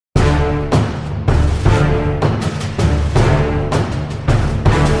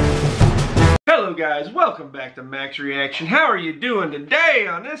Hello guys, welcome back to Max Reaction. How are you doing today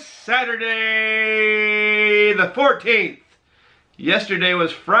on this Saturday the 14th? Yesterday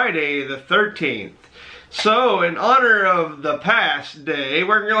was Friday the 13th. So in honor of the past day,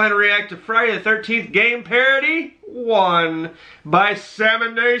 we're going to go ahead and react to Friday the 13th Game Parody 1 by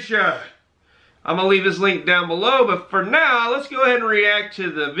Samination. I'm going to leave this link down below, but for now, let's go ahead and react to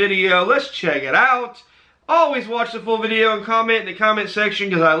the video. Let's check it out. Always watch the full video and comment in the comment section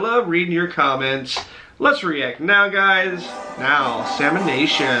because I love reading your comments. Let's react now, guys. Now,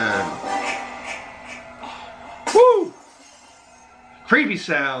 Samination. Woo! Creepy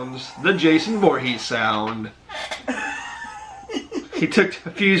sounds. The Jason Voorhees sound. He took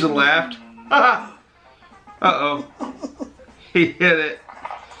the fuse and laughed. Uh-oh. He hit it.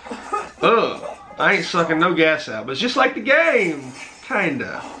 Ugh. I ain't sucking no gas out, but it's just like the game.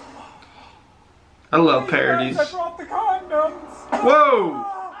 Kinda. I love parodies. I brought the condoms. Whoa!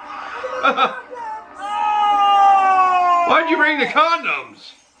 Why'd you bring the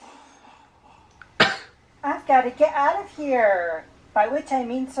condoms? I've got to get out of here. By which I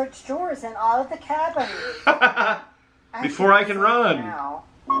mean search drawers in all of the cabins. Before I can run. Now.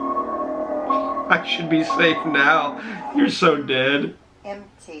 I should be safe now. You're so dead.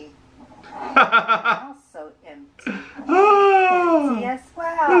 Empty. Also empty. Oh, Empty as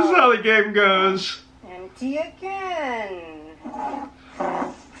well. this is how the game goes. Empty again.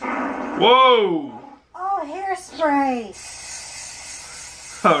 Whoa! Oh, hairspray.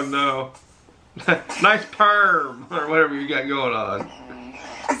 Oh no. Nice perm, or whatever you got going on.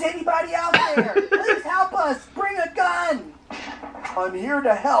 Is anybody out there? Please help us. Bring a gun. I'm here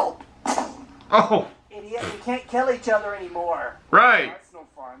to help. Oh, Idiot, we can't kill each other anymore. right. That's no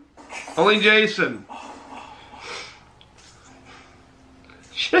fun. Only Jason.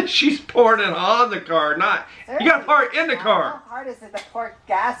 She's pouring it on the car, not... You gotta pour it in the car. How hard is it to pour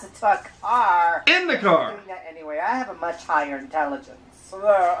gas into a car? In the car. I'm doing that anyway. I have a much higher intelligence. There,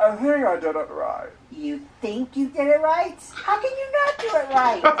 I think I did it right. You think you did it right? How can you not do it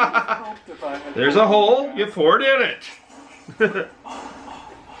right? There's a hole, you pour it in it.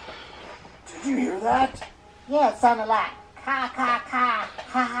 Did you hear that? Yeah, it sounded like ka ka ka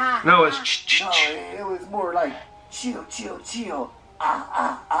ha ha. No, it's No, it was more like chill, chill, chill. Ah,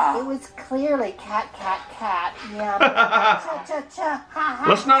 ah, ah. It was clearly cat cat cat. Yeah. Cha cha cha ha ha.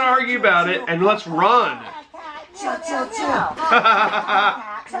 Let's not argue about it and let's run. Chill chill chill.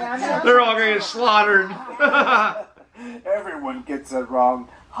 They're all gonna get slaughtered. Everyone gets it wrong.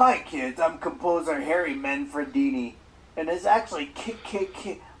 Hi kids, I'm composer Harry Manfredini. And it's actually kick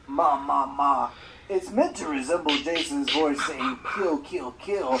ma ma ma. It's meant to resemble Jason's voice saying kill kill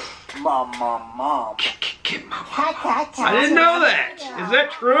kill mom mom mom. I didn't know that. Is that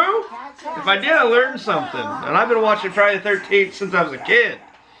true? If I did, I learned something. And I've been watching Friday the 13th since I was a kid.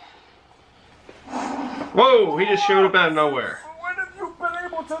 Whoa, he just showed up out of nowhere. When have you been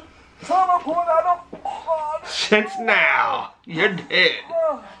able to teleport out of pod? Since now, you're dead.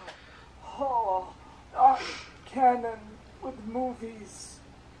 Canon with movies.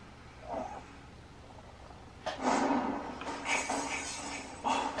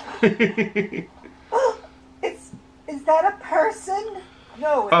 Is that a person?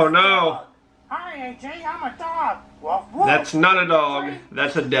 No. It's Oh no. Hi AJ, I'm a dog. Woof, woof. That's not a dog.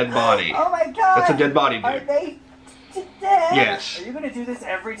 That's a dead body. Oh my god. That's a dead body, Are dude. they dead? Yes. Are you gonna do this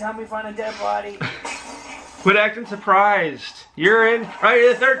every time we find a dead body? Quit acting surprised. You're in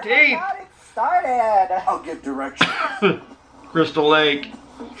Friday the 13th. Got it started. I'll give directions. Crystal Lake.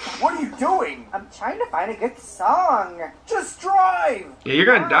 What are you doing? I'm trying to find a good song. Just drive. Yeah, you're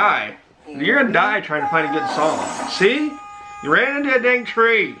gonna die. You're gonna die trying to find a good song. See? You ran into a dang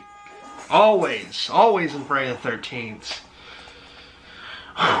tree. Always. Always in Friday the 13th.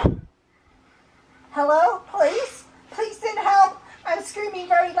 Hello, police? Please send help. I'm screaming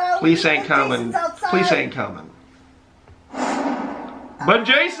very loudly. Police ain't and coming. Jason's outside. Police ain't coming. But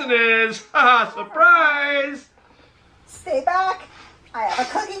Jason is. Haha, surprise! Stay back. I have a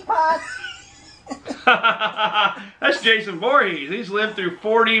cooking pot. That's Jason Voorhees. He's lived through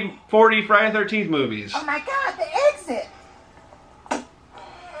 40 Friday the 13th movies. Oh my god, the exit.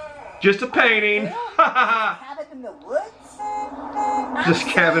 Just a painting. Cabin in the woods? Just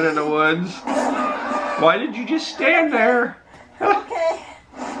cabin in the woods. Why did you just stand there? Okay.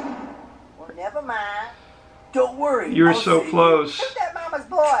 Well, never mind. Don't worry. You were I'll so save close. Shoot that mama's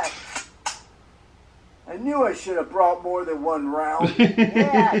boy. I knew I should have brought more than one round.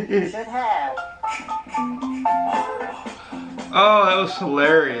 Yeah, you should have. Oh, that was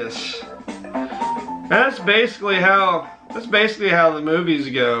hilarious. That's basically how the movies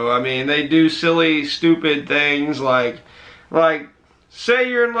go. I mean, they do silly, stupid things like say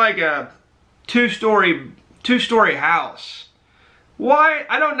you're in like a two-story house. Why?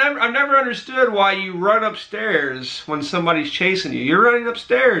 I've never understood why you run upstairs when somebody's chasing you. You're running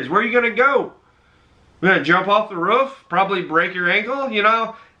upstairs. Where are you gonna go? You're gonna jump off the roof? Probably break your ankle? You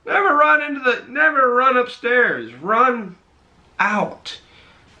know? Never run upstairs. Run out.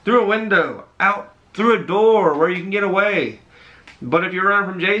 Through a window. Out through a door where you can get away. But if you're running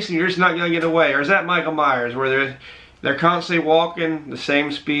from Jason, you're just not gonna get away. Or is that Michael Myers, where they're constantly walking the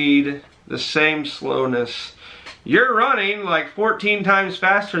same speed, the same slowness? You're running like 14 times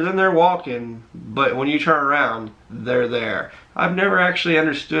faster than they're walking, but when you turn around, they're there. I've never actually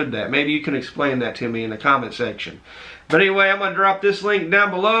understood that. Maybe you can explain that to me in the comment section. But anyway, I'm going to drop this link down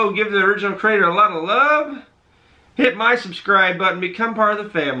below. Give the original creator a lot of love. Hit my subscribe button. Become part of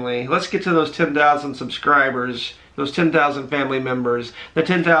the family. Let's get to those 10,000 subscribers, those 10,000 family members, the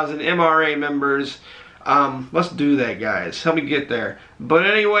 10,000 MRA members. Let's do that, guys. Help me get there. But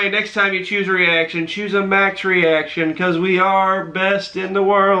anyway, next time you choose a reaction, choose a Max reaction, because we are best in the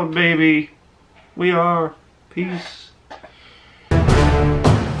world, baby. We are. Peace.